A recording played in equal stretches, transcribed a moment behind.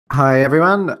Hi,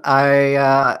 everyone.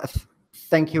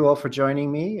 Thank you all for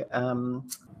joining me.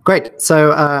 Great.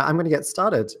 So I'm going to get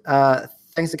started.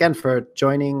 Thanks again for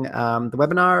joining the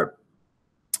webinar.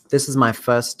 This is my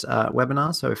first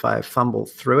webinar, so if I fumble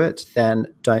through it, then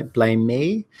don't blame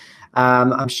me.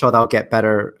 I'm sure they'll get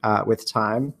better with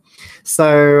time.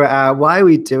 So why are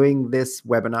we doing this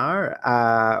webinar?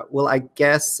 Well, I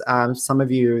guess some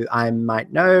of you I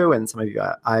might know, and some of you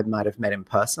I might have met in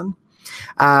person.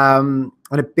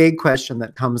 And a big question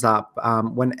that comes up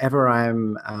whenever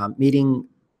I'm meeting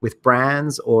with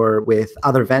brands or with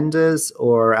other vendors,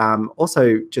 or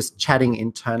also just chatting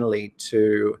internally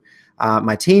to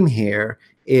my team here,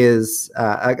 is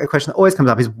a question that always comes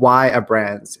up is, why are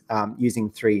brands using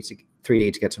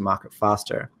 3D to get to market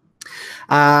faster?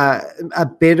 A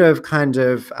bit of kind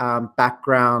of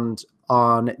background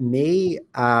on me.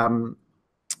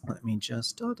 Let me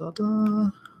just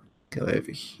go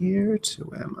over here to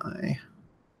where my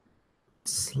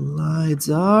slides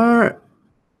are.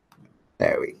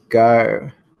 There we go.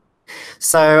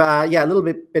 So yeah, a little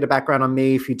bit of background on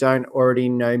me if you don't already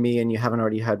know me and you haven't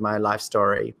already heard my life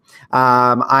story.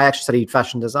 I actually studied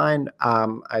fashion design.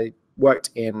 I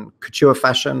worked in couture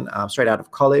fashion straight out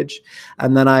of college,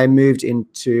 and then I moved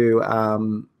into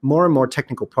more and more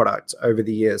technical products over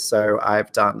the years. So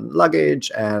I've done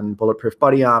luggage and bulletproof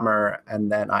body armor,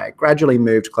 and then I gradually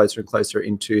moved closer and closer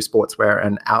into sportswear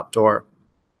and outdoor.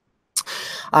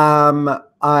 I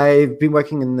had been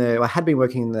working in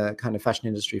the kind of fashion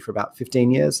industry for about 15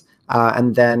 years.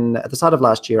 And then at the start of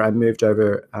last year, I moved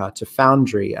over to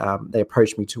Foundry. They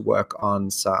approached me to work on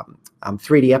some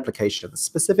 3D applications,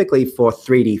 specifically for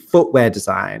 3D footwear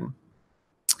design.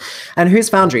 And who's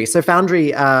Foundry? So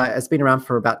Foundry has been around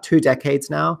for about 2 decades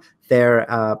now. They're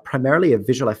primarily a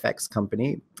visual effects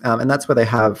company, and that's where they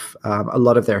have a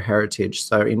lot of their heritage.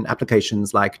 So in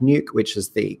applications like Nuke, which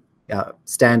is the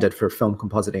standard for film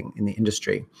compositing in the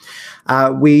industry.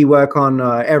 We work on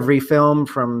every film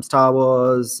from Star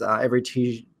Wars,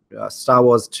 Star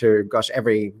Wars to, gosh,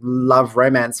 every love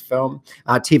romance film,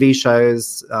 TV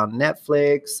shows,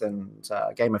 Netflix and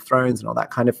Game of Thrones and all that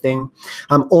kind of thing.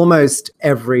 Almost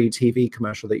every TV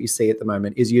commercial that you see at the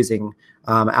moment is using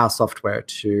our software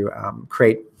to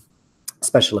create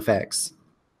special effects.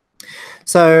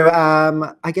 So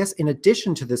I guess in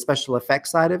addition to the special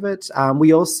effects side of it,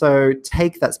 we also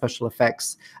take that special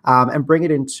effects and bring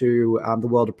it into the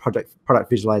world of product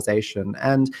visualization.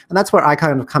 And that's where I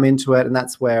kind of come into it, and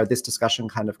that's where this discussion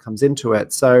kind of comes into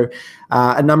it. So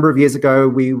a number of years ago,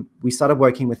 we started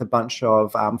working with a bunch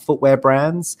of footwear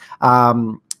brands,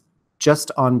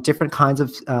 just on different kinds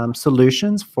of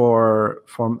solutions for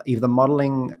either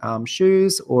modeling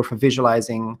shoes or for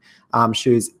visualizing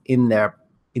shoes in their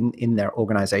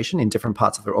organization, in different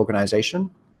parts of their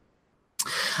organization.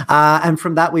 And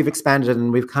from that, we've expanded,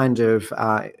 and we've kind of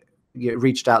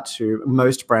reached out to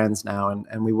most brands now,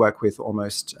 and we work with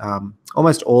almost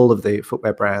all of the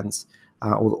footwear brands,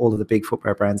 all of the big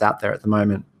footwear brands out there at the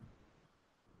moment.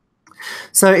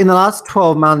 So in the last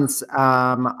 12 months,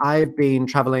 I've been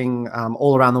traveling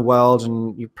all around the world,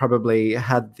 and you probably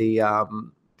had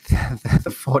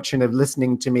the fortune of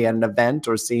listening to me at an event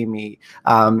or seeing me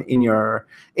in your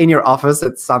office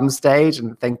at some stage,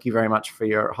 and thank you very much for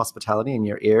your hospitality and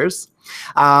your ears.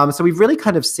 So we've really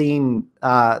kind of seen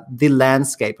the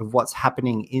landscape of what's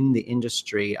happening in the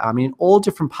industry, in all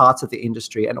different parts of the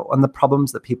industry, and the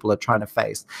problems that people are trying to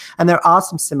face. And there are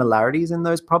some similarities in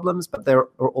those problems, but there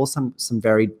are also some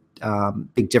very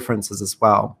big differences as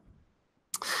well.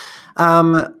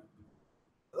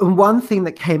 One thing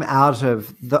that came out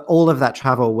of all of that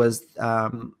travel was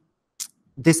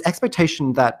this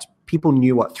expectation that people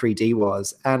knew what 3D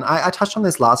was. And I touched on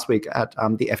this last week at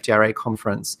the FDRA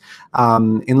conference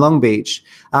in Long Beach,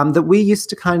 that we used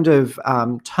to kind of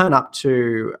turn up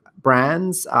to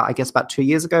brands. I guess about 2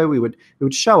 years ago, we would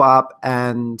show up,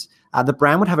 and the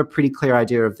brand would have a pretty clear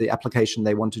idea of the application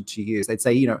they wanted to use. They'd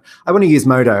say, I want to use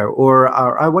Modo, or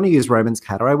I want to use Roman's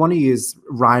Cat, or I want to use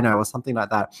Rhino, or something like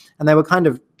that. And they would kind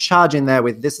of charge in there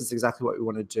with, this is exactly what we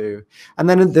want to do. And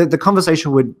then the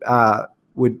conversation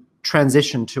would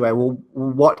transition to well,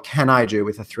 what can I do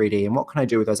with a 3D, and what can I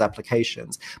do with those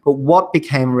applications? But what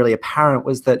became really apparent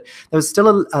was that there was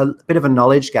still a bit of a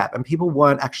knowledge gap, and people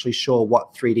weren't actually sure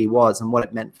what 3D was and what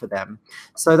it meant for them.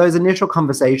 So those initial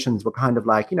conversations were kind of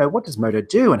like, what does Modo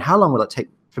do, and how long will it take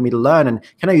for me to learn, and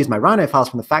can I use my Rhino files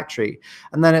from the factory?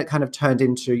 And then it kind of turned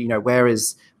into,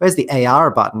 where's the AR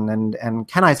button, and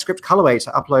can I script colorway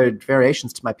to upload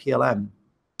variations to my PLM?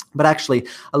 But actually,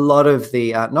 a lot of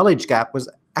the knowledge gap was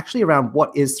actually around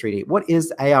what is 3D, what is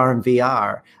AR and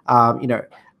VR,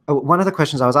 one of the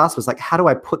questions I was asked was like, how do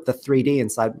I put the 3D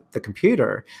inside the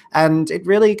computer? And it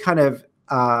really kind of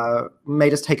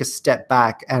made us take a step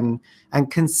back and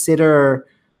consider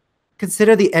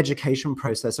the education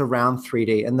process around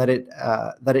 3D, and that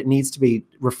it needs to be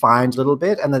refined a little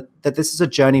bit, and that this is a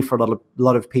journey for a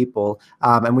lot of people,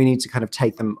 and we need to kind of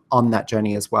take them on that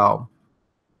journey as well.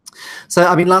 So,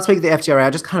 I mean, last week at the FDRA, I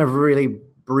just kind of really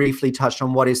briefly touched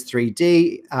on what is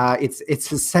 3D.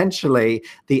 It's essentially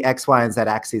the X, Y, and Z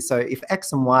axes. So if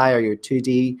X and Y are your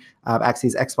 2D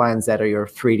axes, X, Y, and Z are your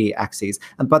 3D axes.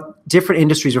 But different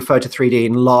industries refer to 3D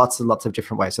in lots and lots of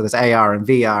different ways. So there's AR and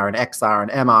VR and XR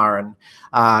and MR and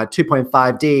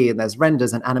 2.5D, and there's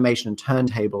renders and animation and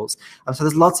turntables. So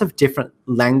there's lots of different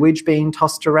language being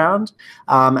tossed around.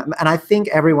 And I think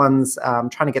everyone's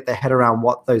trying to get their head around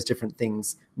what those different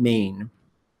things mean.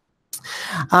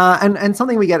 And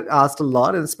something we get asked a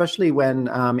lot, and especially when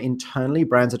internally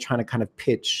brands are trying to kind of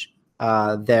pitch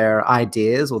their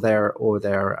ideas or their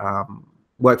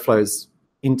workflows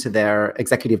into their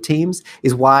executive teams,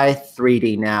 is why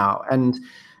 3D now? And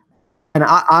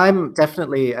I'm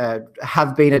definitely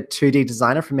have been a 2D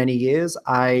designer for many years.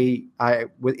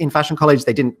 In fashion college,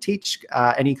 they didn't teach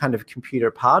any kind of computer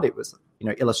part. It was, you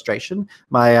know, illustration.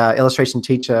 My illustration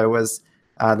teacher was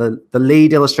the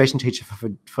lead illustration teacher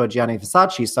for Gianni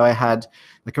Versace. So I had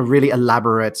like a really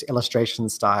elaborate illustration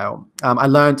style. I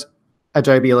learned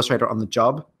Adobe Illustrator on the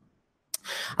job.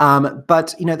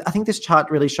 But, you know, I think this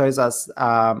chart really shows us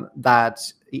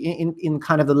that in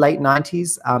kind of the late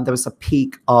 90s, there was a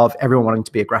peak of everyone wanting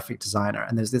to be a graphic designer.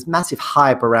 And there's this massive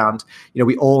hype around, you know,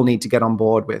 we all need to get on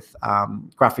board with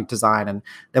graphic design. And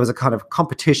there was a kind of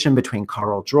competition between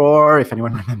CorelDRAW, if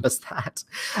anyone remembers that.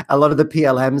 A lot of the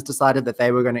PLMs decided that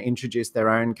they were going to introduce their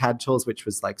own CAD tools, which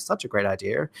was like such a great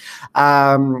idea.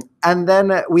 And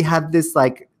then we had this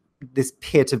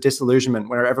pit of disillusionment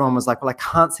where everyone was like, well, I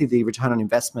can't see the return on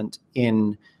investment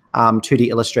in 2D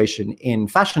illustration in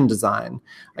fashion design.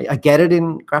 I get it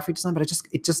in graphic design, but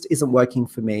it just isn't working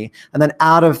for me. And then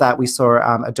out of that, we saw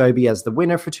Adobe as the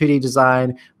winner for 2D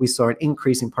design. We saw an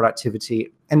increase in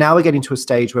productivity. And now we're getting to a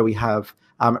stage where we have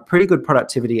pretty good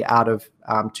productivity out of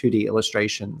 2D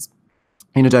illustrations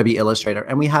in Adobe Illustrator.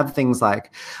 And we have things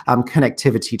like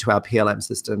connectivity to our PLM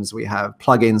systems. We have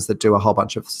plugins that do a whole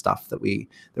bunch of stuff that we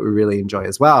really enjoy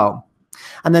as well.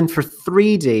 And then for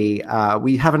 3D,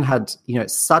 we haven't had, you know,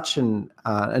 such an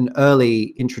early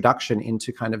introduction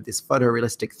into kind of this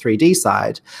photorealistic 3D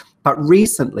side. But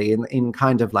recently, in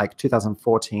kind of like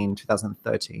 2014,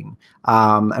 2013,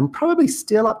 and probably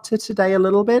still up to today a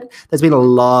little bit, there's been a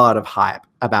lot of hype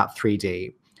about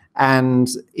 3D. And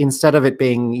instead of it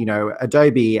being, you know,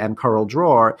 Adobe and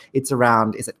CorelDRAW, it's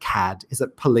around, is it CAD? Is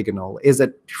it polygonal? Is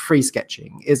it free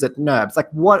sketching? Is it NURBS? Like,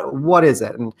 what is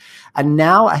it? And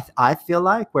now I feel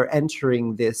like we're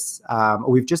entering this, or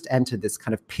we've just entered this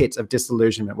kind of pit of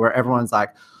disillusionment where everyone's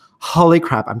like, holy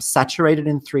crap, I'm saturated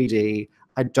in 3D.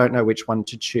 I don't know which one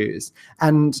to choose.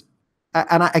 And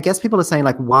I guess people are saying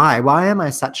like, why? Why am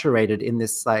I saturated in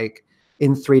this, like,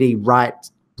 in 3D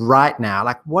right now?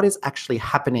 Like, what is actually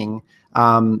happening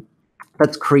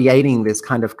that's creating this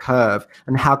kind of curve,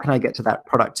 and how can I get to that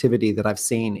productivity that I've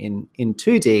seen in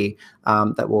 2D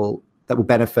that will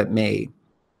benefit me?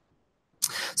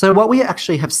 So what we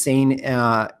actually have seen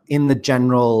in the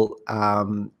general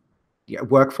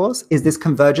workforce is this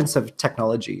convergence of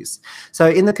technologies. So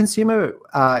in the consumer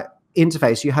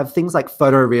interface, you have things like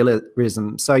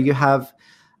photorealism. So you have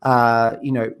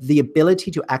you know, the ability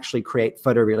to actually create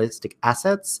photorealistic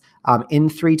assets in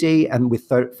 3D and with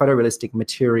photorealistic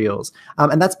materials.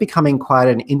 And that's becoming quite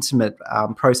an intimate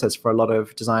process for a lot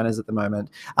of designers at the moment.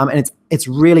 And it's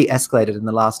really escalated in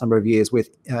the last number of years with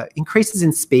increases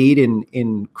in speed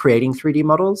in creating 3D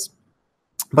models,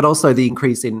 but also the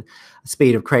increase in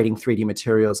speed of creating 3D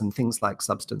materials and things like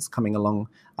Substance coming along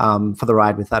for the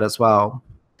ride with that as well.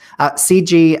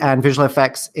 CG and visual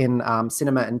effects in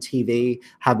cinema and TV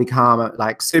have become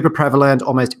like super prevalent.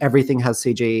 Almost everything has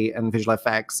CG and visual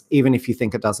effects. Even if you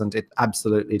think it doesn't, it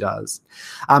absolutely does.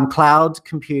 Cloud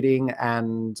computing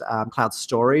and cloud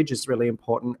storage is really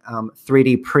important.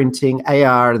 3D printing,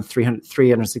 AR, and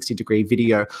 360-degree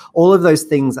video. All of those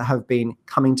things have been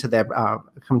coming to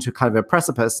kind of a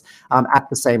precipice at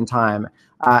the same time.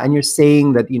 And you're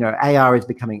seeing that, you know, AR is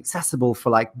becoming accessible for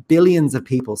like billions of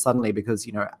people suddenly because,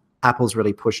 you know, Apple's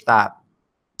really pushed that.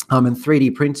 And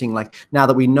 3D printing, like now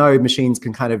that we know machines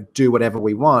can kind of do whatever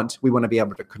we want to be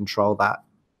able to control that.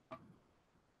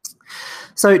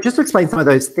 So just to explain some of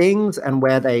those things and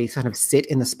where they sort of sit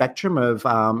in the spectrum of,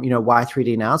 you know, why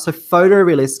 3D now. So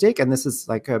photorealistic, and this is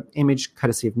like an image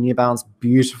courtesy of New Balance,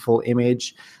 beautiful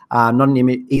image. not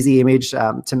an easy image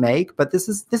to make, but this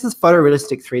is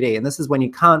photorealistic 3D, and this is when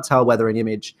you can't tell whether an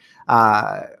image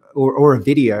or a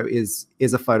video is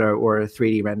a photo or a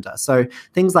 3D render. So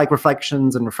things like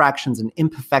reflections and refractions and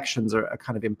imperfections are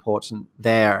kind of important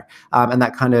there, and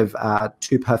that kind of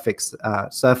too perfect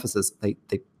surfaces, they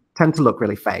tend to look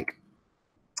really fake.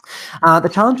 The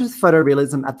challenge with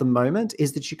photorealism at the moment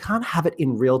is that you can't have it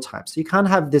in real time. So you can't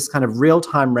have this kind of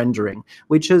real-time rendering,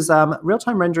 which is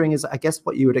real-time rendering is, I guess,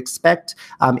 what you would expect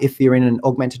if you're in an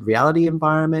augmented reality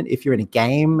environment, if you're in a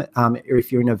game, or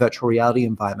if you're in a virtual reality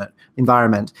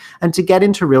environment. And to get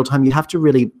into real-time, you have to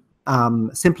really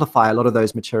simplify a lot of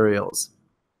those materials.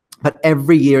 But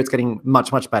every year it's getting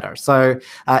much, much better. So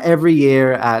every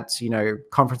year at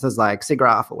conferences like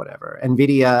SIGGRAPH or whatever,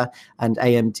 NVIDIA and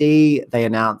AMD, they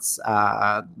announce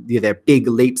their big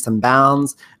leaps and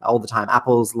bounds all the time.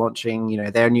 Apple's launching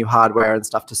their new hardware and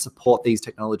stuff to support these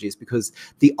technologies, because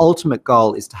the ultimate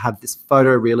goal is to have this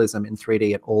photorealism in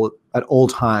 3D at all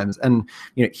times. And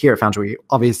here at Foundry, we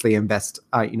obviously invest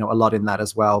a lot in that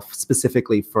as well,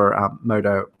 specifically for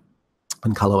Modo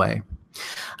and colorway.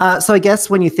 So I guess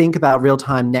when you think about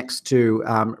real-time next to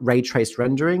ray traced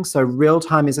rendering, so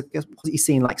real-time is, I guess, what you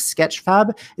see in like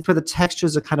Sketchfab. It's where the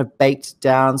textures are kind of baked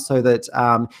down so that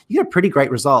you get a pretty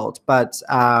great result, but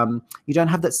you don't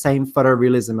have that same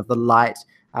photorealism of the light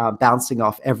bouncing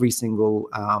off every single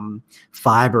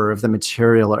fiber of the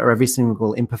material or every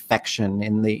single imperfection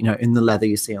in the in the leather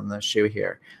you see on the shoe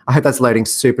here. I hope that's loading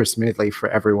super smoothly for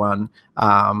everyone,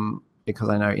 because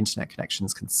I know internet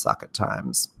connections can suck at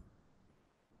times.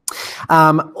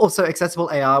 Also accessible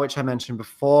AR, which I mentioned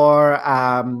before.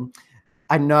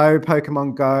 I know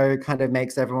Pokemon Go kind of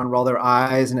makes everyone roll their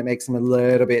eyes and it makes them a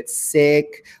little bit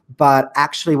sick, but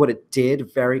actually what it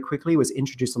did very quickly was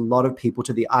introduce a lot of people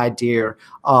to the idea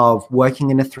of working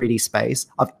in a 3D space,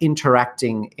 of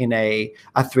interacting in a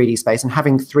 3D space and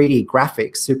having 3D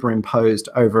graphics superimposed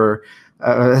over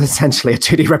essentially a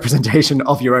 2D representation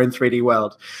of your own 3D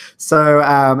world. So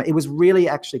it was really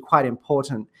actually quite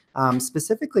important,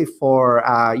 specifically for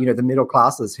the middle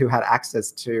classes who had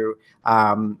access to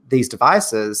these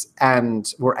devices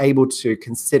and were able to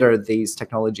consider these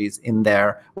technologies in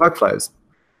their workflows.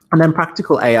 And then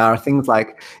practical AR, things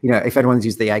like, if anyone's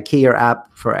used the IKEA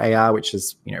app for AR, which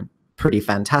is, pretty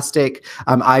fantastic.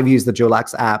 I've used the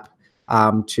Dulax app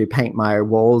to paint my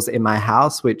walls in my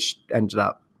house, which ended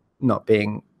up not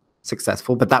being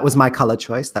successful, but that was my color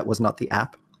choice. That was not the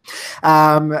app.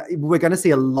 We're going to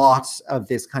see a lot of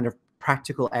this kind of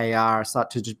practical AR start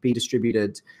to be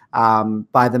distributed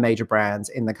by the major brands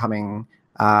in the coming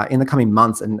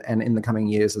months and in the coming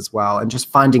years as well, and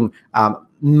just finding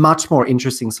much more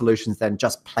interesting solutions than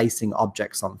just placing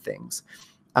objects on things.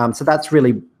 So that's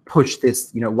really pushed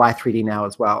this, why 3D now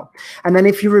as well. And then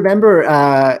if you remember,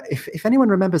 if anyone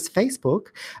remembers Facebook,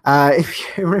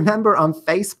 if you remember on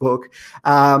Facebook,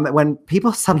 when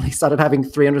people suddenly started having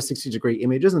 360-degree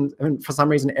images, and for some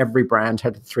reason every brand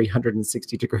had a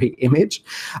 360-degree image,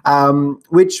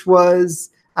 which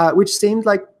seemed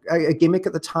like a gimmick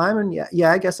at the time, and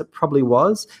yeah, I guess it probably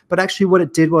was. But actually what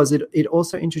it did was it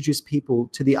also introduced people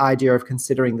to the idea of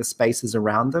considering the spaces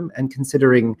around them and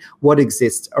considering what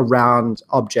exists around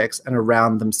objects and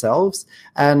around themselves.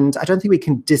 And I don't think we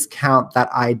can discount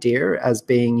that idea as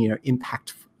being,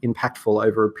 impactful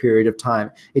over a period of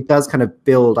time. It does kind of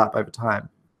build up over time.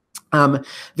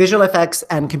 Visual effects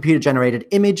and computer-generated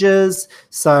images.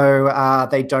 So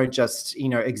they don't just,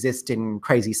 exist in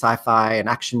crazy sci-fi and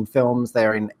action films.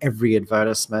 They're in every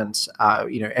advertisement.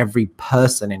 Every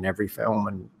person in every film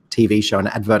and TV show and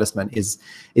advertisement is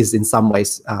in some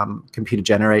ways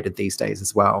computer-generated these days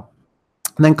as well.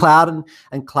 And then cloud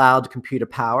and cloud computer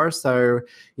power. So,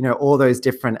 all those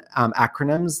different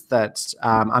acronyms that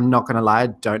I'm not going to lie, I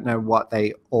don't know what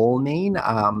they all mean,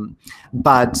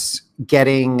 but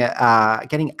getting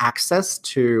access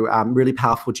to really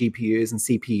powerful GPUs and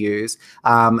CPUs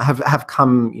have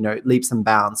come, leaps and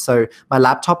bounds. So my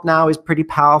laptop now is pretty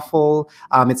powerful.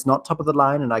 It's not top of the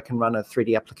line, and I can run a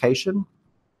 3D application.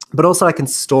 But also I can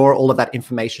store all of that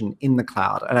information in the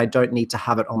cloud, and I don't need to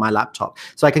have it on my laptop.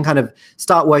 So I can kind of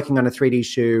start working on a 3D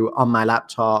shoe on my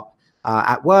laptop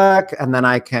at work, and then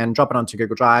I can drop it onto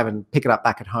Google Drive and pick it up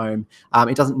back at home.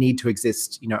 It doesn't need to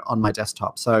exist, on my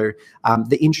desktop. So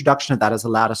the introduction of that has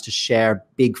allowed us to share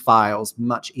big files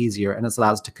much easier, and it's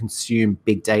allowed us to consume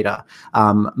big data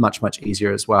much, much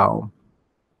easier as well.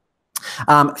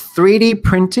 3D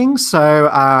printing. So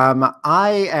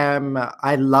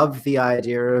I love the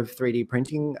idea of 3D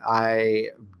printing. I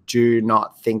do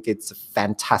not think it's a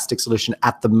fantastic solution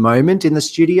at the moment in the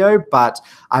studio, but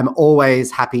I'm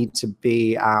always happy to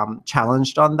be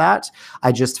challenged on that.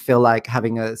 I just feel like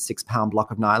having a 6-pound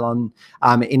block of nylon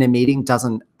in a meeting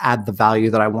doesn't add the value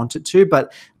that I want it to.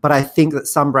 But I think that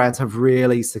some brands have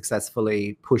really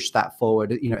successfully pushed that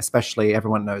forward. You know, especially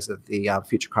everyone knows of the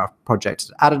Futurecraft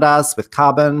project at Adidas with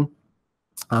carbon.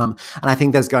 And I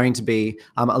think there's going to be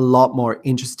a lot more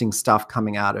interesting stuff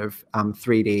coming out of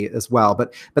 3D as well.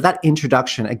 But that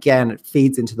introduction, again, it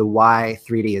feeds into the why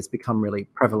 3D has become really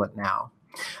prevalent now.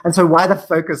 And so why the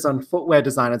focus on footwear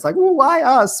design? It's like, well, why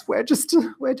us? We're just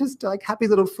like happy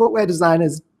little footwear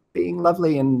designers being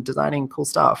lovely and designing cool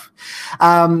stuff.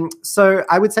 So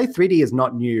I would say 3D is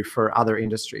not new for other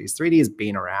industries. 3D has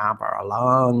been around for a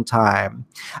long time.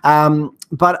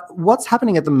 But what's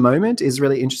happening at the moment is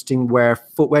really interesting, where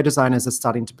footwear designers are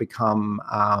starting to become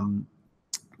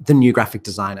the new graphic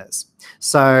designers.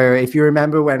 So if you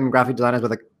remember when graphic designers were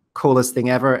the coolest thing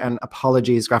ever, and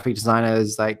apologies, graphic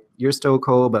designers, like, you're still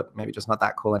cool, but maybe just not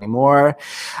that cool anymore.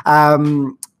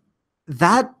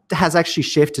 That has actually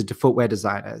shifted to footwear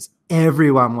designers.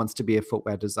 Everyone wants to be a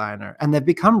footwear designer, and they've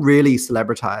become really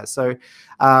celebritized. So,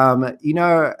 you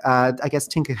know, I guess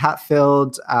Tinker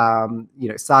Hatfield, you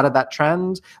know, started that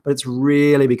trend, but it's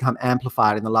really become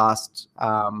amplified in the last,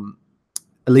 at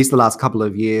least the last couple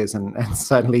of years, and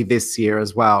certainly this year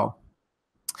as well.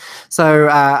 So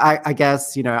I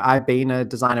guess, you know, I've been a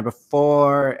designer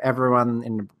before.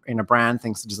 Everyone in a brand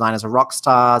thinks the designers are rock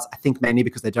stars. I think mainly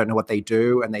because they don't know what they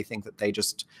do, and they think that they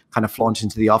just kind of flaunt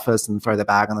into the office and throw their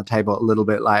bag on the table, a little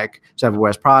bit like Whichever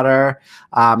Wears Prada,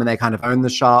 and they kind of own the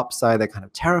shop, so they're kind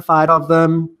of terrified of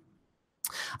them.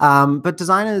 But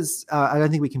designers, I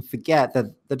don't think we can forget that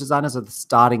the designers are the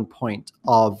starting point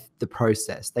of the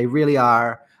process. They really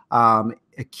are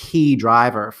a key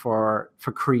driver for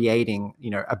creating, you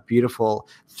know, a beautiful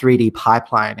 3D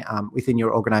pipeline within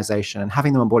your organization, and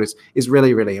having them on board is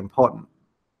really, really important.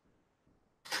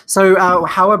 So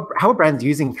how are brands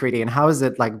using 3D, and how is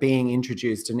it like being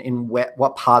introduced, and in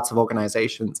what parts of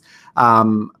organizations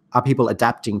are people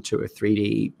adapting to a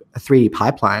 3D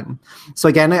pipeline? So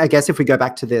again, I guess if we go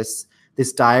back to this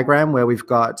diagram where we've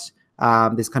got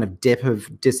this kind of dip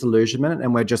of disillusionment,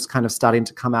 and we're just kind of starting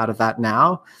to come out of that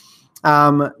now.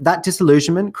 That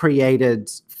disillusionment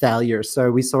created failure. So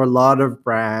we saw a lot of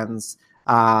brands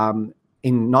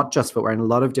in not just footwear, in a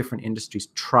lot of different industries,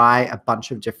 try a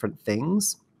bunch of different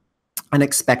things and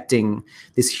expecting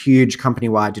this huge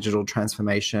company-wide digital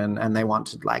transformation. And they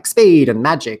wanted like speed and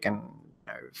magic and, you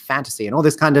know, fantasy and all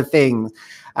this kind of thing.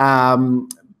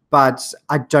 But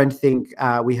I don't think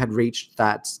we had reached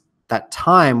that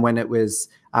time when it was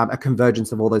a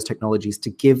convergence of all those technologies to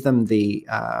give them the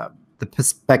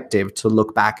perspective to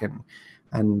look back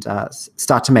and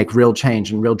start to make real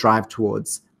change and real drive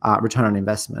towards return on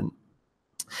investment.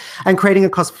 And creating a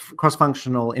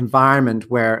cross-functional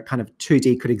environment where kind of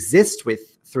 2D could exist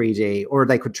with 3D, or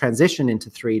they could transition into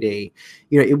 3D.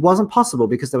 You know, it wasn't possible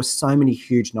because there were so many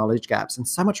huge knowledge gaps and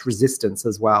so much resistance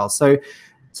as well. So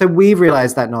we've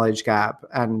realized that knowledge gap,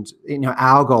 and, you know,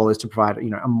 our goal is to provide, you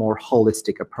know, a more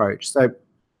holistic approach. So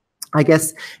I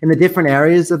guess in the different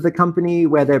areas of the company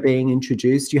where they're being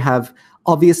introduced, you have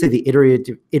obviously the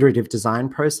iterative design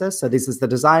process. So this is the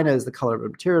designers, the color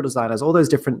and material designers, all those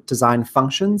different design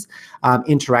functions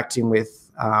interacting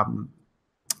with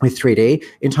 3D,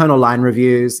 internal line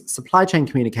reviews, supply chain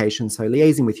communication, so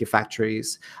liaising with your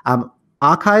factories,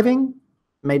 archiving.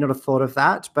 May not have thought of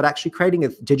that, but actually creating a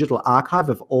digital archive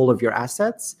of all of your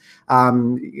assets.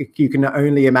 You can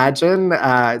only imagine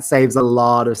it saves a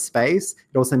lot of space.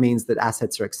 It also means that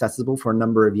assets are accessible for a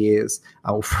number of years,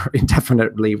 or for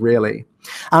indefinitely, really.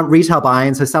 Retail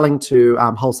buy-in, so selling to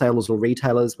wholesalers or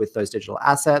retailers with those digital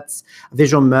assets.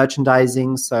 Visual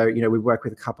merchandising, so, you know, we work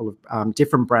with a couple of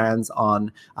different brands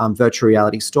on virtual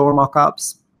reality store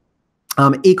mock-ups.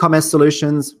 E-commerce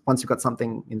solutions, once you've got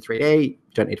something in 3D, you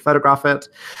don't need to photograph it.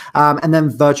 And then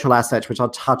virtual assets, which I'll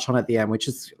touch on at the end, which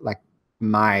is like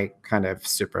my kind of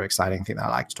super exciting thing that I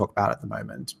like to talk about at the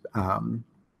moment.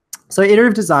 So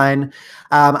iterative design,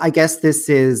 I guess this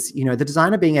is, you know, the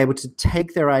designer being able to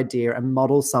take their idea and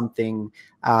model something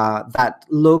that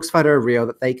looks photoreal,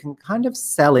 that they can kind of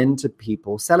sell into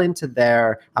people, sell into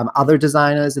their other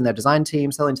designers in their design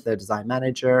team, sell into their design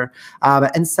manager,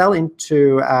 and sell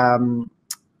into,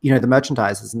 you know, the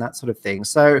merchandisers and that sort of thing.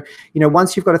 So, you know,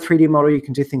 once you've got a 3D model, you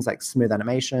can do things like smooth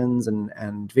animations and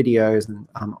videos, and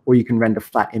or you can render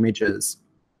flat images.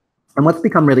 And what's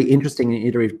become really interesting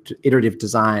in iterative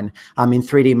design in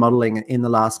 3D modeling in the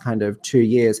last kind of 2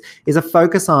 years is a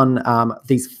focus on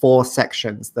these 4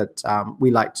 sections that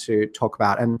we like to talk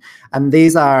about. And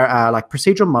these are like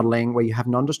procedural modeling, where you have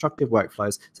non-destructive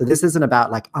workflows. So this isn't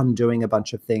about like undoing a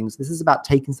bunch of things. This is about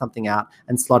taking something out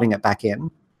and slotting it back in.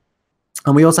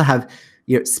 And we also have,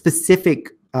 you know, specific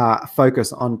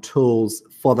focus on tools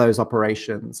for those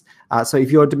operations. So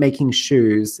if you're making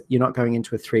shoes, you're not going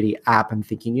into a 3D app and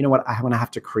thinking, you know what, I'm going to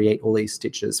have to create all these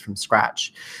stitches from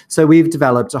scratch. So we've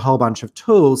developed a whole bunch of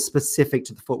tools specific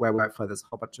to the footwear workflow. There's a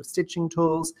whole bunch of stitching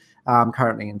tools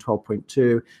currently in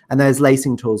 12.2, and there's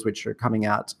lacing tools which are coming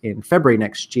out in February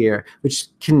next year, which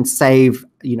can save,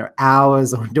 you know,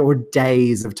 hours or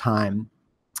days of time.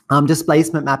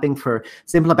 Displacement mapping for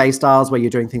simpler base styles where you're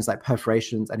doing things like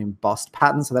perforations and embossed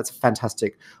patterns. So that's a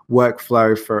fantastic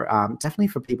workflow for definitely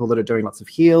for people that are doing lots of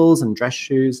heels and dress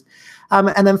shoes.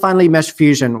 And then finally, mesh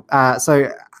fusion.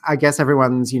 So I guess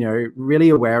everyone's, you know, really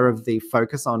aware of the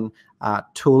focus on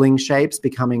tooling shapes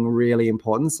becoming really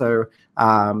important. So,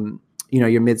 you know,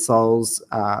 your midsoles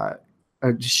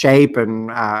shape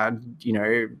and, you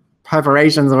know,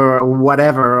 perforations or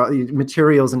whatever,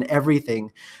 materials and everything.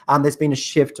 There's been a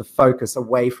shift of focus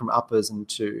away from uppers and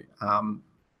to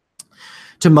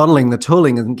modeling the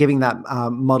tooling and giving that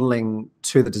modeling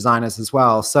to the designers as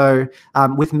well. So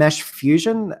with mesh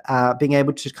fusion, being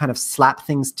able to kind of slap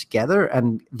things together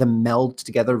and the meld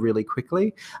together really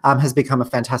quickly has become a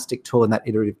fantastic tool in that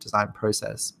iterative design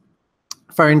process.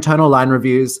 For internal line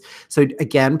reviews, so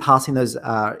again, passing those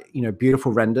you know,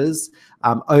 beautiful renders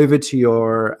over to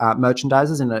your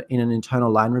merchandisers in an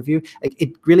internal line review,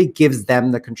 it really gives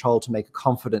them the control to make a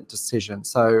confident decision.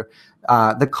 So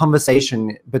the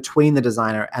conversation between the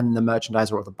designer and the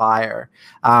merchandiser or the buyer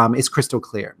is crystal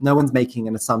clear. No one's making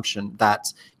an assumption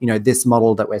that, you know, this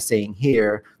model that we're seeing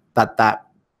here,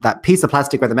 that piece of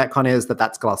plastic where the Metcon is,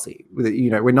 that's glossy. You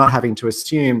know, we're not having to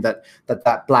assume that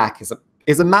black is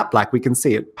a matte black. We can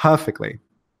see it perfectly.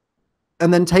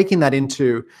 And then taking that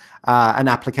into an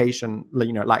application,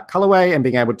 you know, like colorway, and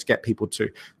being able to get people to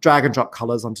drag and drop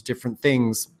colors onto different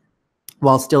things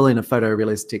while still in a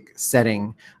photorealistic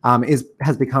setting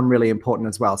has become really important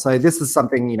as well. So this is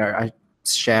something, you know, I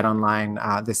shared online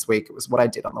this week. It was what I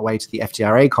did on the way to the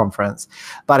FDRA conference.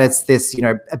 But it's this, you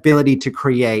know, ability to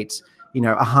create, you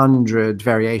know, 100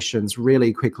 variations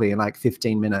really quickly in like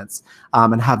 15 minutes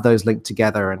and have those linked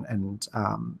together and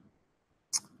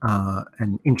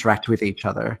interact with each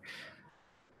other.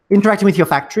 Interacting with your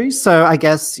factories. So I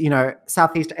guess, you know,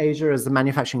 Southeast Asia is the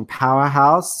manufacturing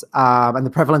powerhouse, and the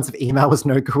prevalence of email was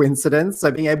no coincidence.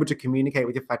 So being able to communicate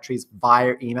with your factories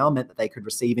via email meant that they could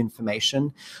receive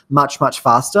information much, much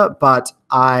faster. But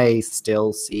I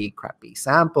still see crappy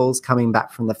samples coming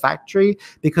back from the factory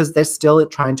because they're still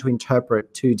trying to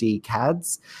interpret 2D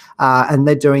CADs, and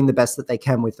they're doing the best that they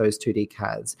can with those 2D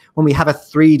CADs. When we have a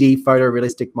 3D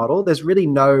photorealistic model, there's really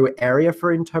no area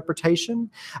for interpretation.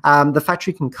 The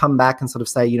factory can come back and sort of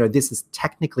say, you know, this is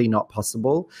technically not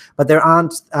possible, but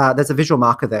there's a visual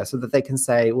marker there so that they can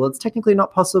say, well, it's technically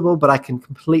not possible, but I can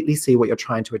completely see what you're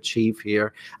trying to achieve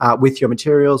here with your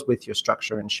materials, with your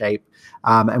structure and shape,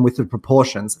 and with the proportions.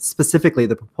 Specifically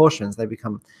the proportions, they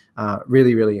become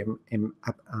really, really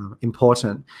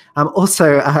important.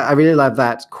 Also, I really love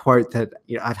that quote that,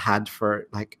 you know, I've had for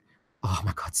like, oh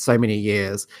my God, so many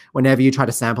years. Whenever you try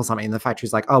to sample something, the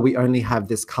factory's like, oh, we only have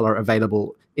this color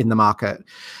available in the market.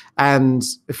 And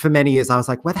for many years, I was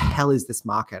like, where the hell is this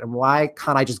market? And why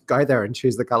can't I just go there and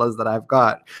choose the colors that I've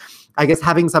got? I guess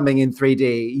having something in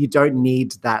 3D, you don't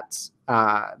need that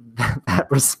that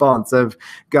response of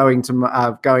going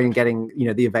and getting, you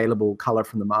know, the available color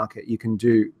from the market. You can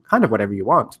do kind of whatever you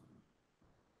want.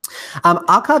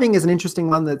 Archiving is an interesting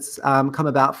one that's come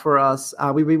about for us.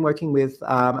 We've been working with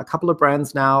a couple of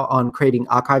brands now on creating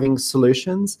archiving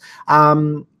solutions.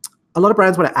 A lot of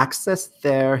brands want to access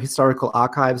their historical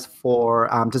archives for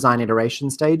design iteration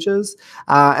stages,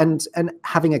 and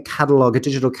having a catalog, a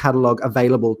digital catalog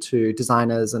available to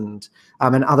designers and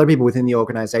other people within the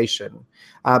organization.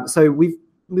 So we've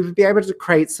been able to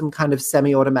create some kind of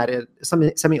semi-automated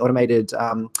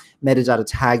metadata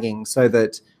tagging so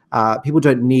that people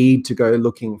don't need to go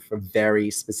looking for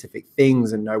very specific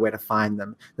things and know where to find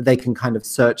them, that they can kind of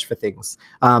search for things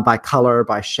by color,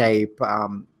 by shape,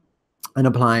 and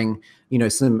applying, you know,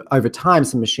 over time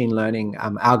some machine learning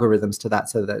algorithms to that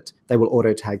so that they will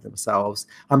auto tag themselves.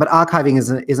 But archiving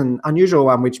is an unusual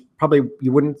one, which probably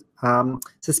you wouldn't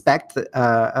suspect that,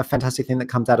 a fantastic thing that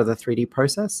comes out of the 3D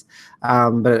process,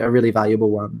 but a really valuable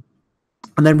one.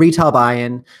 And then retail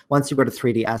buy-in, once you've got a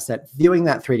 3D asset, viewing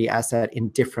that 3D asset in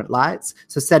different lights.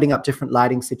 So setting up different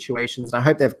lighting situations. And I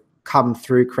hope they've come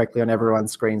through correctly on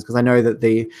everyone's screens, because I know that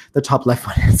the top left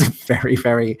one is very,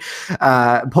 very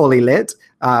poorly lit,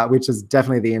 which is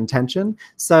definitely the intention.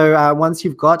 So once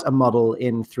you've got a model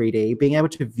in 3D, being able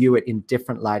to view it in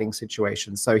different lighting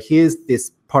situations. So here's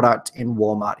this product in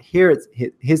Walmart. Here's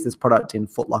this product in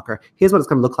Foot Locker. Here's what it's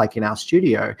going to look like in our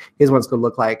studio. Here's what it's going to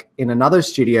look like in another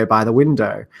studio by the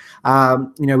window.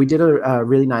 We did a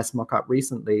really nice mock-up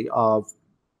recently of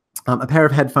a pair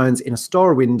of headphones in a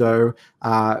store window,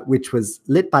 which was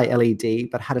lit by LED,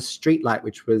 but had a street light,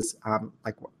 which was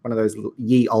like one of those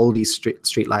ye olde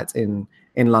street lights in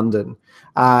London.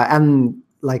 And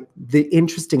like the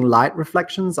interesting light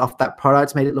reflections off that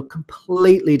product made it look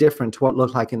completely different to what it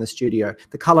looked like in the studio.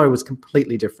 The color was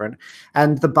completely different.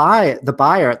 And the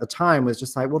buyer at the time was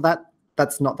just like, well,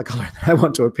 that's not the color that I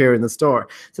want to appear in the store.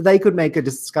 So they could make a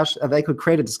discussion, they could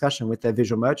create a discussion with their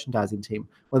visual merchandising team,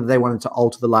 whether they wanted to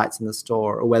alter the lights in the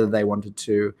store or whether they wanted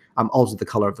to alter the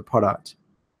color of the product.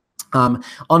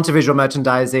 Onto visual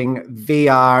merchandising,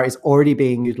 VR is already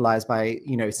being utilized by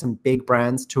some big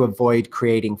brands to avoid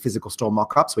creating physical store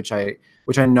mock-ups, which I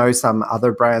know some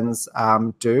other brands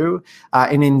do.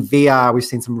 And in VR, we've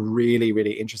seen some really,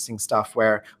 really interesting stuff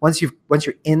where once you're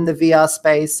in the VR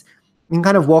space, you can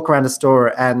kind of walk around a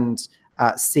store and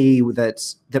see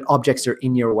that objects are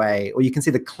in your way, or you can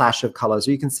see the clash of colors,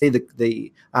 or you can see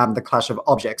the clash of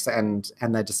objects and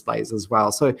their displays as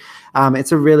well. So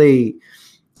it's a really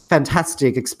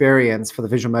fantastic experience for the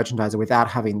visual merchandiser without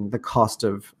having the cost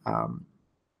of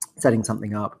setting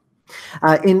something up.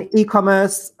 In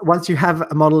e-commerce, once you have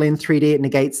a model in 3D, it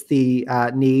negates the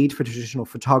need for traditional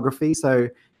photography. So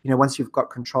once you've got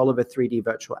control of a 3D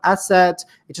virtual asset,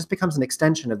 it just becomes an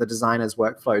extension of the designer's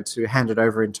workflow to hand it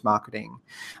over into marketing.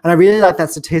 And I really like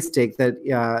that statistic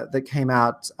that came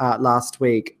out last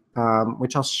week,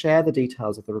 which I'll share the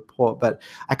details of the report, but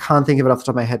I can't think of it off the top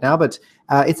of my head now. But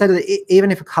it said that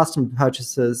even if a customer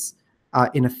purchases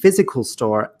in a physical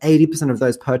store, 80% of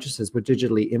those purchases were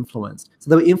digitally influenced. So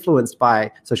they were influenced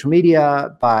by social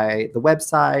media, by the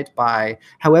website, by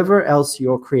however else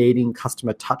you're creating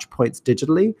customer touch points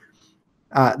digitally.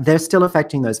 They're still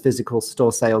affecting those physical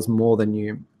store sales more than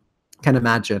you can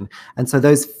imagine. And so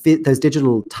those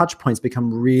digital touch points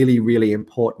become really, really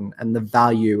important, and the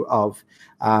value of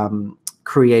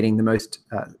creating the most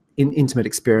intimate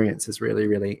experience is really,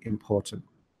 really important.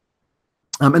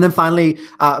 And then finally,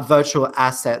 virtual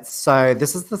assets. So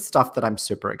this is the stuff that I'm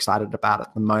super excited about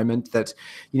at the moment that,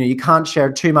 you can't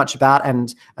share too much about.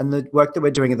 And the work that we're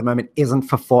doing at the moment isn't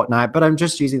for Fortnite, but I'm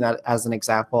just using that as an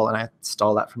example. And I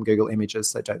stole that from Google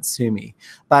Images, so don't sue me.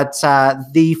 But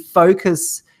the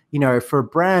focus, for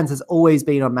brands has always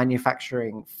been on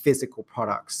manufacturing physical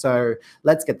products. So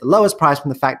let's get the lowest price from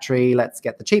the factory. Let's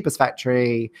get the cheapest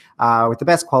factory with the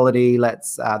best quality.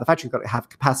 The factory's got to have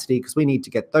capacity because we need to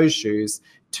get those shoes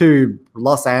to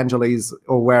Los Angeles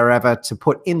or wherever to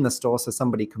put in the store so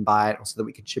somebody can buy it or so that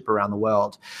we can ship around the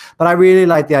world. But I really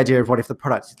like the idea of what if the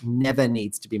product never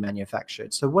needs to be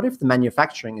manufactured? So what if the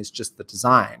manufacturing is just the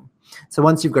design? So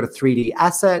once you've got a 3D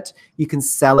asset, you can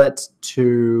sell it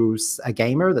to a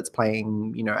gamer that's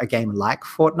playing, a game like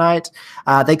Fortnite.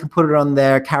 They can put it on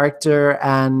their character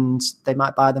and they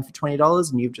might buy them for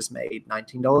 $20 and you've just made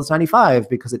 $19.95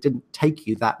 because it didn't take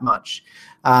you that much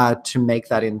to make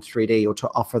that in 3D or to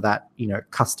offer that,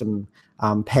 custom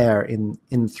pair in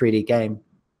 3D game.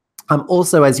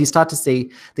 Also, as you start to see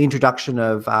the introduction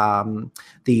of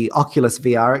the Oculus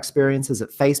VR experiences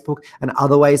at Facebook and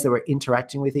other ways that we're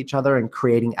interacting with each other and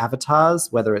creating avatars,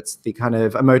 whether it's the kind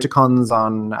of emoticons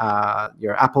on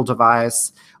your Apple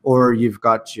device, or you've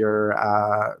got your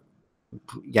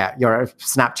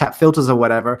Snapchat filters or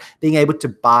whatever, being able to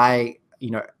buy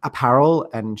apparel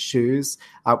and shoes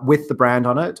with the brand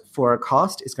on it for a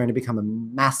cost is going to become a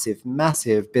massive,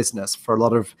 massive business for a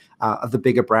lot of the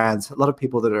bigger brands, a lot of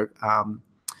people that are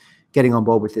getting on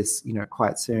board with this,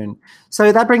 quite soon.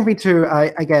 So that brings me to,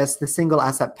 I guess, the single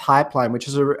asset pipeline, which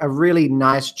is a really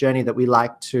nice journey that we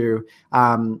like to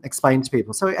explain to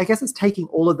people. So I guess it's taking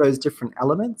all of those different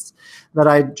elements that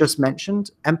I just mentioned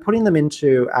and putting them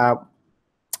into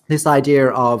this idea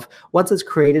of once it's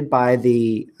created by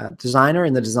the designer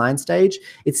in the design stage,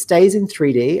 it stays in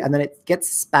 3D and then it gets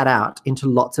spat out into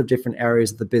lots of different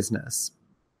areas of the business.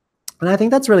 And I think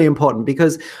that's really important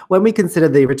because when we consider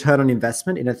the return on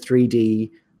investment in a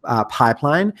 3D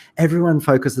pipeline, everyone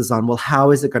focuses on, well,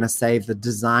 how is it going to save the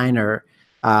designer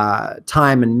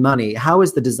time and money? How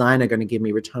is the designer going to give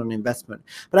me return on investment?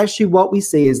 But actually what we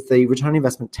see is the return on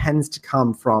investment tends to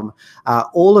come from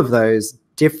all of those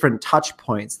different touch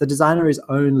points. The designer is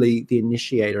only the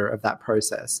initiator of that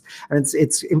process. And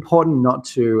it's important not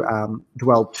to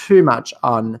dwell too much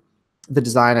on the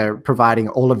designer providing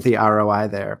all of the ROI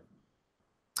there.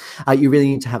 You really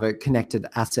need to have a connected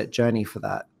asset journey for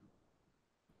that.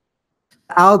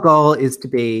 Our goal is to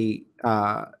be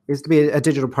a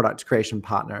digital product creation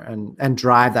partner and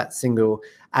drive that single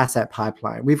asset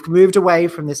pipeline. We've moved away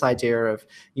from this idea of,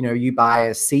 you buy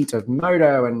a seat of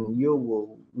Modo and you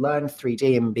will learn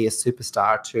 3D and be a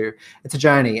superstar, to it's a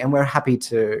journey, and we're happy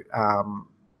to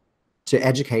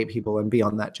educate people and be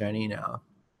on that journey now.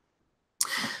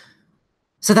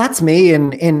 So that's me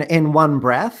in one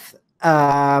breath.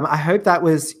 I hope that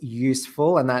was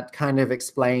useful, and that kind of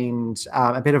explained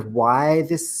a bit of why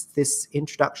this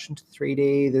introduction to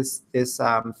 3D, this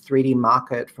 3D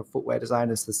market for footwear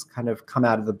designers has kind of come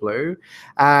out of the blue.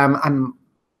 I'm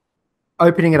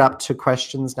opening it up to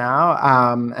questions now,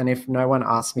 and if no one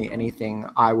asks me anything,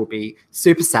 I will be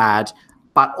super sad.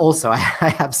 But also, I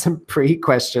have some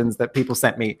pre-questions that people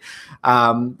sent me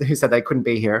who said they couldn't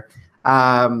be here.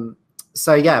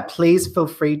 So yeah, please feel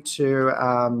free to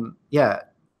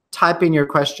type in your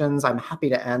questions. I'm happy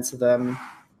to answer them,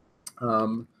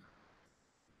 and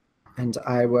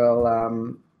I will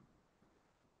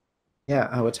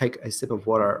I will take a sip of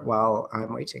water while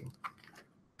I'm waiting.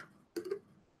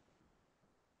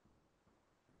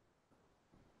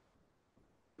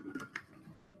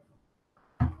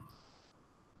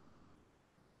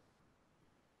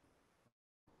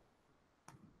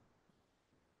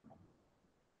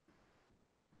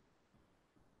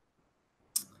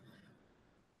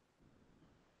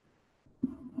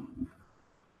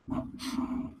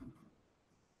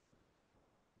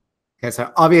 Okay,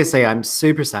 so obviously I'm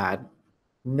super sad.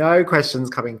 No questions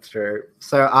coming through.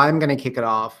 So I'm going to kick it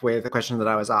off with a question that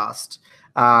I was asked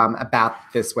about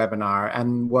this webinar,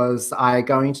 and was I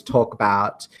going to talk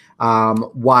about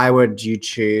why would you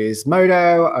choose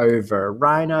Modo over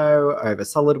Rhino, over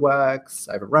SolidWorks,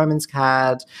 over Romans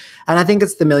CAD? And I think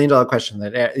it's the million-dollar question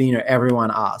that everyone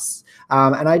asks.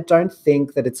 And I don't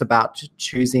think that it's about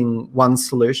choosing one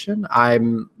solution.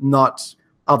 I'm not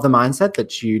of the mindset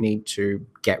that you need to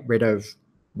get rid of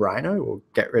Rhino or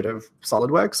get rid of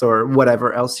SolidWorks or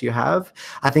whatever else you have.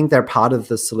 I think they're part of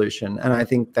the solution, and I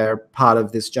think they're part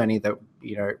of this journey that,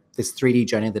 this 3D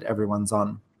journey that everyone's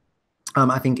on.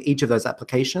 I think each of those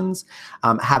applications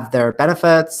have their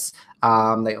benefits.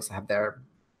 They also have their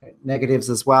negatives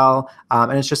as well,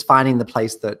 and it's just finding the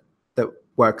place that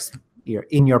works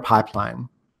in your pipeline.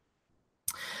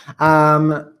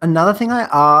 Another thing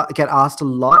I get asked a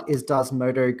lot is, does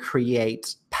Modo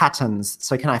create patterns?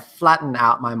 So can I flatten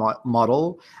out my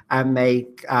model and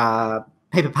make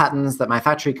paper patterns that my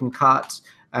factory can cut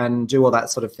and do all that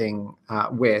sort of thing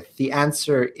with? The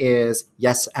answer is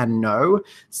yes and no.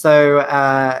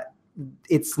 So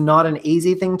it's not an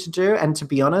easy thing to do, and to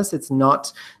be honest, it's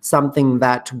not something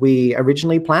that we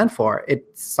originally planned for.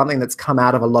 It's something that's come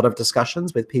out of a lot of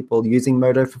discussions with people using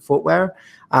Modo for footwear,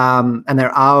 and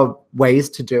there are ways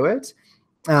to do it,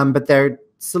 but there are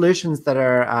solutions that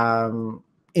are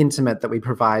intimate that we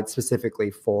provide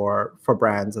specifically for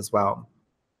brands as well.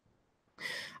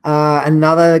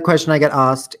 Another question I get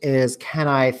asked is, can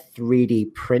I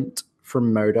 3D print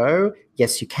from Modo?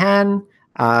 Yes, you can.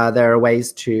 There are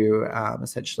ways to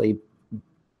essentially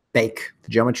bake the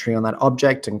geometry on that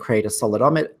object and create a solid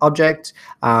object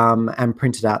and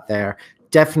print it out there.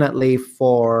 Definitely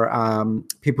for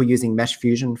people using Mesh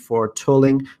Fusion for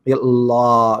tooling, we get a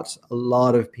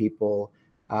lot of people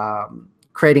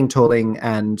creating tooling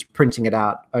and printing it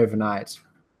out overnight.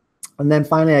 And then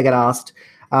finally, I get asked,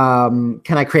 can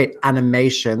I create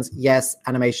animations? Yes,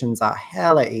 animations are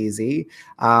hella easy,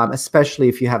 especially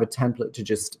if you have a template to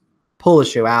just pull a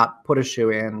shoe out, put a shoe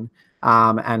in,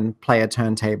 and play a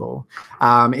turntable.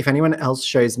 If anyone else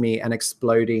shows me an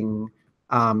exploding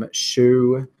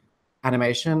shoe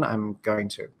animation, I'm going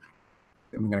to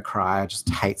cry. I just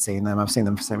hate seeing them. I've seen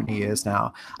them for so many years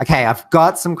now. Okay, I've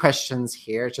got some questions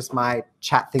here. It's just my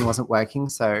chat thing wasn't working,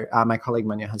 so my colleague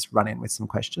Munya has run in with some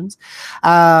questions.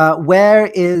 Where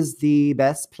is the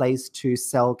best place to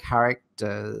sell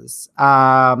characters?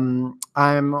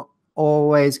 I'm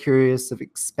always curious of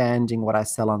expanding what I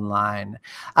sell online.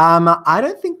 I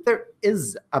don't think there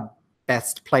is a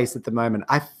best place at the moment.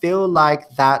 I feel like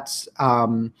that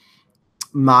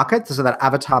market, so that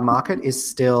avatar market, is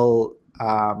still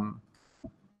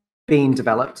being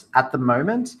developed at the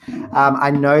moment. I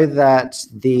know that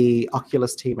the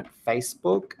Oculus team at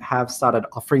Facebook have started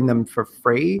offering them for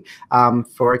free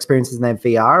for experiences in their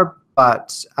VR,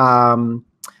 but I'm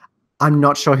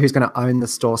not sure who's going to own the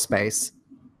store space.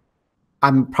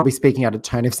 I'm probably speaking out of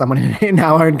turn if someone in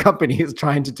our own company is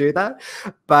trying to do that,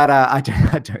 but I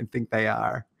don't think they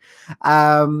are.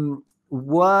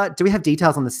 what do we have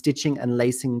details on the stitching and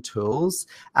lacing tools?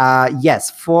 Yes,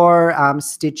 for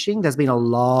stitching, there's been a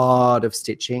lot of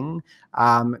stitching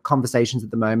conversations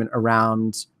at the moment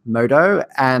around Modo,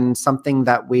 and something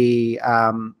that we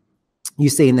you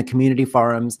see in the community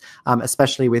forums,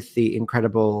 especially with the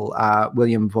incredible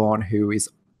William Vaughan, who is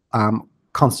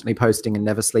constantly posting and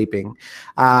never sleeping.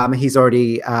 He's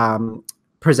already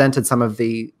presented some of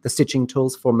the stitching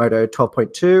tools for Modo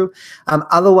 12.2.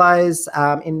 Otherwise,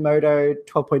 in Modo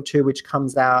 12.2, which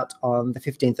comes out on the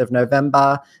 15th of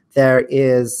November, there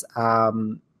is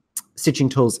stitching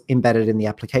tools embedded in the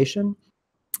application.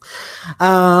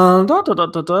 I've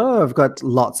got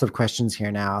lots of questions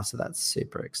here now, so that's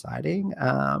super exciting.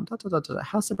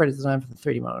 How separated is the design for the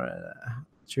 3D model?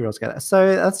 Two roles together.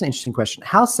 So that's an interesting question.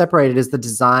 How separated is the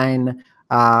design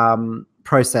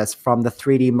process from the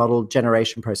 3D model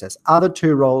generation process? Are the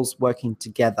two roles working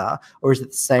together, or is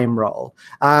it the same role?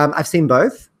 I've seen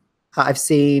both. I've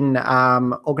seen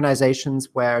organizations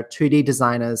where 2D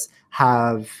designers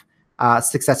have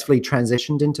successfully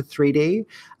transitioned into 3D.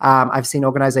 I've seen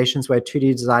organizations where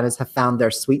 2D designers have found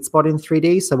their sweet spot in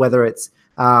 3D. So whether it's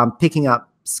picking up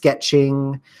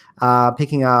sketching,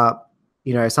 picking up,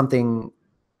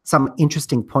 some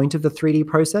interesting point of the 3D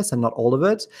process and not all of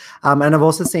it. And I've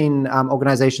also seen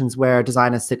organizations where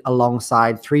designers sit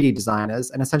alongside 3D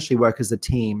designers and essentially work as a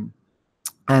team.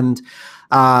 And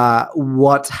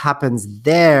what happens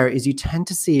there is you tend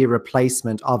to see a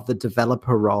replacement of the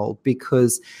developer role,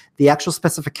 because the actual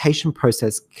specification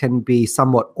process can be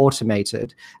somewhat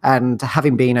automated. And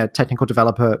having been a technical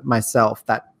developer myself,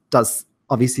 that does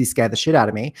obviously scare the shit out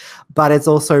of me, but it's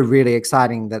also really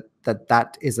exciting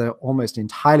that is almost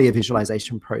entirely a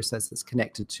visualization process that's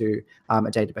connected to a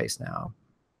database now.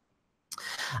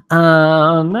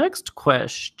 Next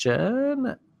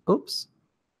question. Oops.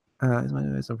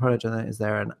 Is a product, is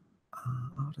there an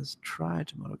artist try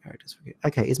to model characters?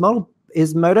 Okay, is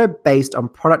Modo based on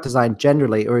product design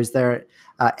generally, or is there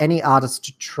any artist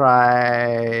to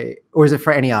try, or is it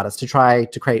for any artist to try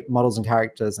to create models and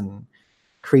characters and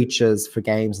creatures for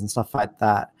games and stuff like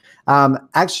that?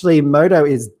 Actually, Modo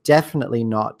is definitely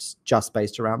not just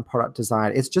based around product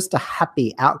design. It's just a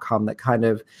happy outcome that kind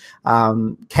of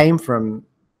came from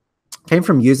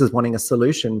users wanting a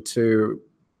solution to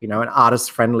an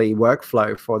artist-friendly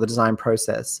workflow for the design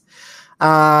process.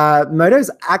 Modo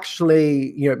is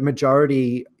actually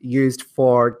majority used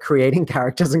for creating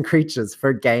characters and creatures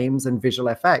for games and visual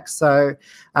effects. So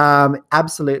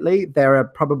absolutely, there are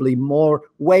probably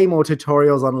way more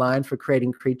tutorials online for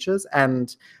creating creatures,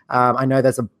 and I know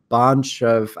there's a bunch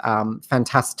of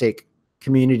fantastic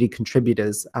community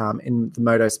contributors in the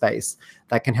Modo space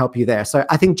that can help you there. So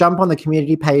I think jump on the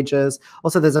community pages.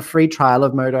 Also, there's a free trial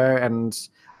of Modo, and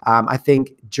I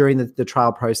think during the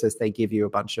trial process, they give you a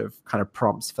bunch of kind of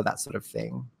prompts for that sort of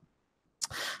thing.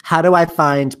 How do I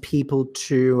find people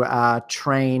to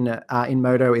train in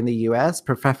Modo in the US,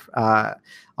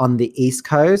 on the East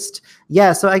Coast?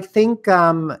 Yeah, so I think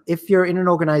if you're in an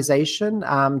organization,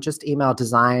 just email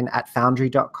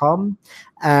design@foundry.com,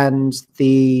 and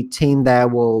the team there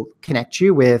will connect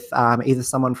you with either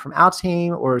someone from our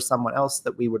team or someone else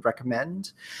that we would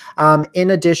recommend. In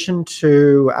addition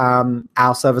to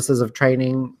our services of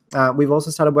training, we've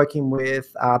also started working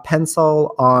with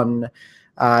Pencil on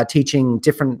teaching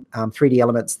different 3D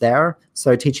elements there.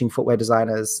 So teaching footwear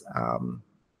designers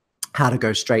how to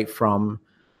go straight from,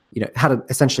 how to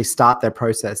essentially start their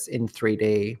process in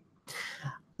 3D.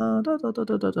 And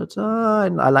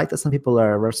I like that some people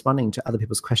are responding to other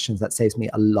people's questions. That saves me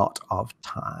a lot of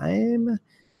time.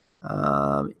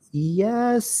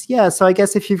 Yes, yeah. So I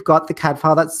guess if you've got the CAD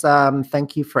file, that's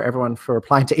thank you for everyone for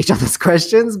replying to each other's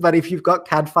questions. But if you've got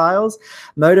CAD files,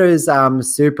 Modo is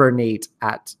super neat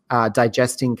at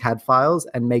digesting CAD files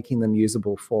and making them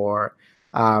usable for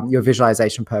your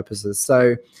visualization purposes.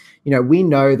 So, we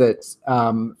know that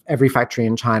every factory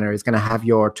in China is going to have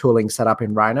your tooling set up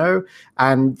in Rhino,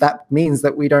 and that means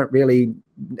that we don't really,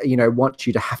 want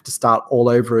you to have to start all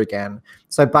over again.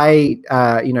 So by,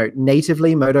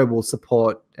 natively, Modo will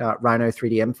support Rhino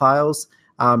 3DM files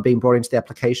being brought into the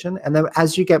application. And then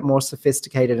as you get more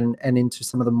sophisticated and into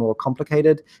some of the more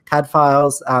complicated CAD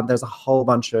files, there's a whole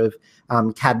bunch of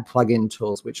CAD plugin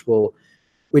tools which will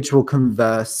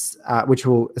converse, which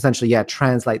will essentially,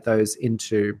 translate those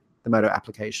into the Modo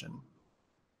application.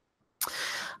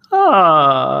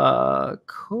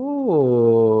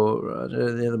 Cool.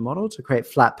 The model to create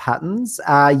flat patterns.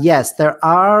 Yes, there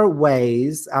are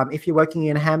ways, if you're working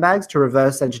in handbags, to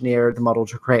reverse engineer the model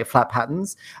to create flat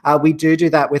patterns. We do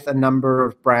that with a number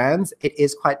of brands. It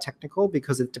is quite technical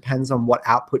because it depends on what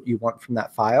output you want from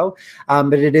that file.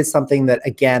 But it is something that,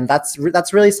 again, that's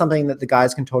really something that the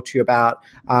guys can talk to you about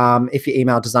if you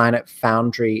email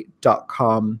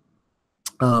design@foundry.com.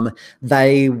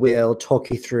 They will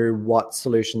talk you through what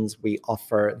solutions we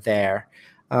offer there.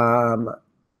 I'm not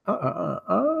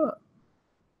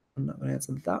going to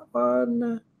answer that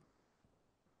one.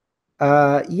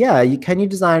 Yeah, can you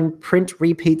design print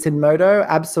repeats in Modo?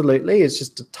 Absolutely. It's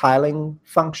just a tiling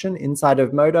function inside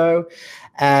of Modo.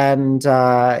 And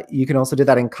you can also do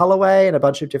that in colorway and a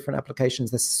bunch of different applications.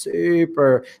 There's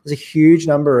a huge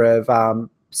number of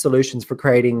solutions for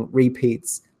creating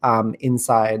repeats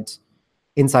inside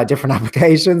different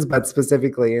applications, but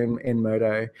specifically in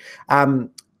Modo.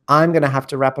 I'm going to have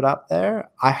to wrap it up there.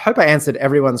 I hope I answered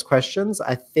everyone's questions.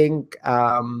 I think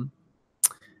no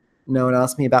one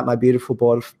asked me about my beautiful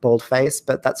bald face,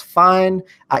 but that's fine.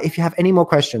 If you have any more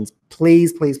questions,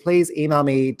 please email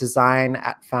me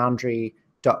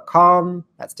design@foundry.com.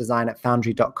 That's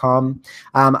design@foundry.com.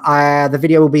 The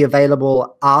video will be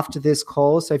available after this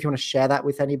call, so if you want to share that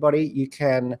with anybody, you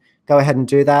can go ahead and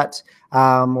do that,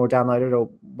 or download it, or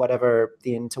whatever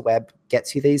the interweb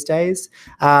gets you these days.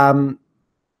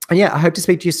 And yeah, I hope to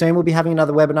speak to you soon. We'll be having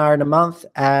another webinar in a month,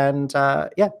 and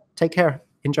yeah, take care.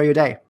 Enjoy your day.